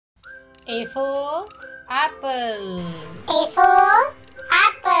A for apple. A for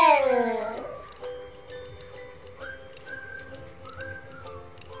apple.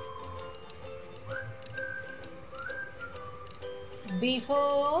 B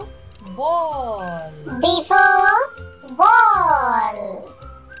for ball. B for ball.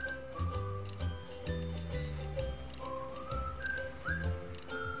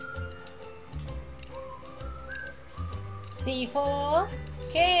 C for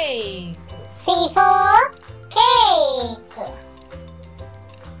cake. C for cake.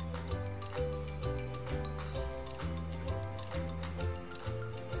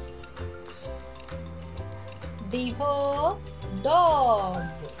 D for dog.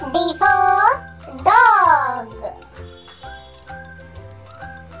 D for dog.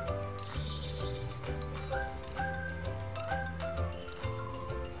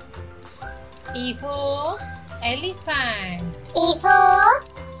 E for elephant. E for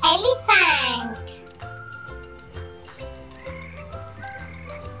elephant.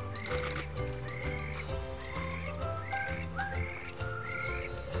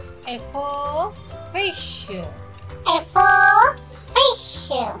 F for fish. F for fish.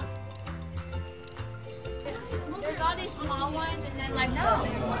 There's all these small ones and then like no.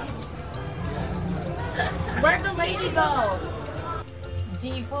 Where'd the lady go?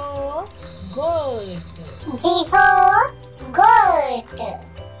 G for goat. G for goat.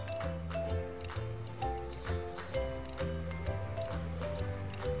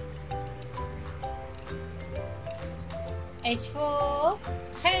 H for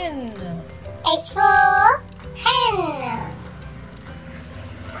hen. H for hen.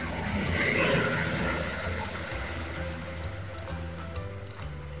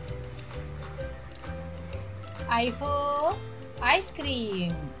 I for ice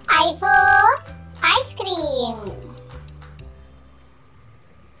cream. I for ice cream.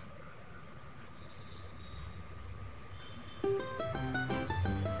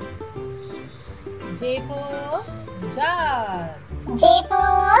 J for jar. J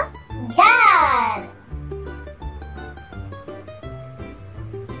for jar.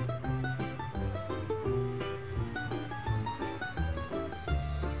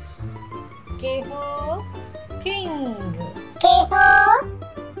 K for king. K for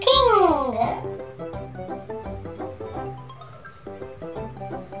king.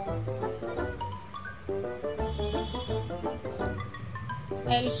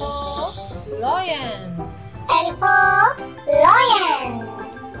 L for lion. L for lion.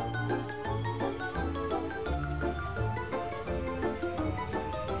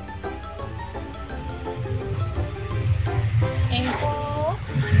 M for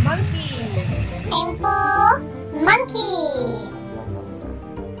monkey. M for monkey.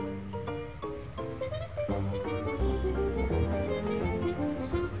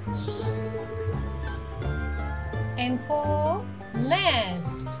 N for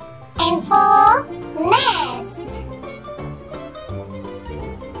nest. N for nest.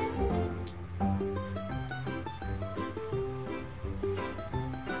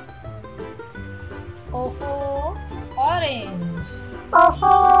 O for orange. O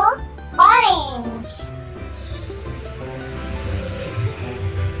for orange.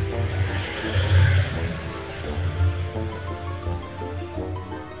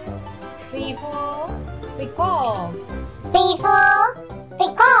 P for peacock. P for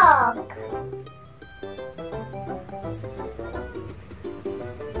peacock.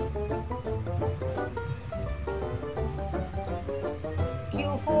 Q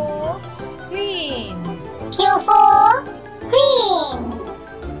for queen. Q for queen.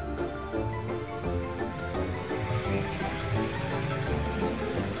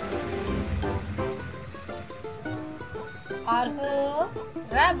 R for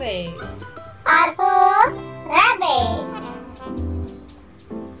rabbit. R for rabbit.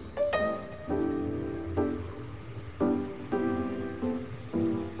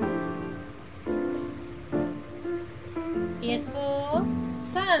 S for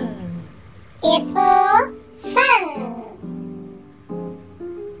sun. S for sun.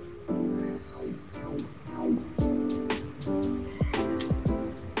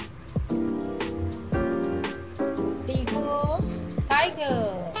 T for tiger.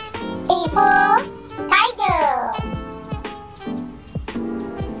 T for tiger.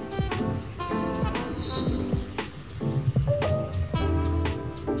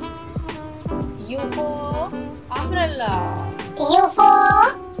 U for umbrella. U for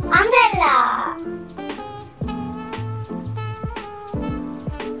umbrella.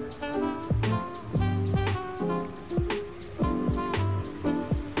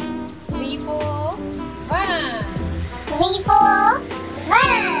 V for van. V for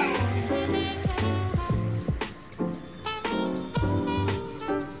van.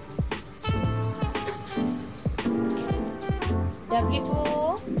 W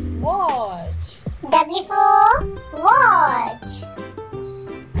for watch. W for watch.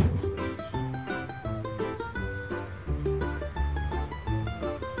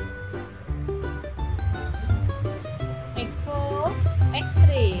 X for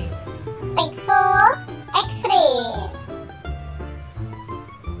X-ray. X for X-ray.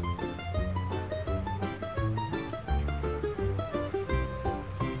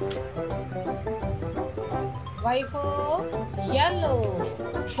 Y for yellow.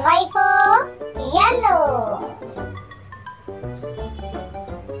 Y for yellow.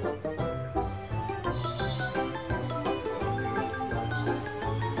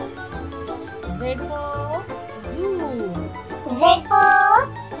 Z for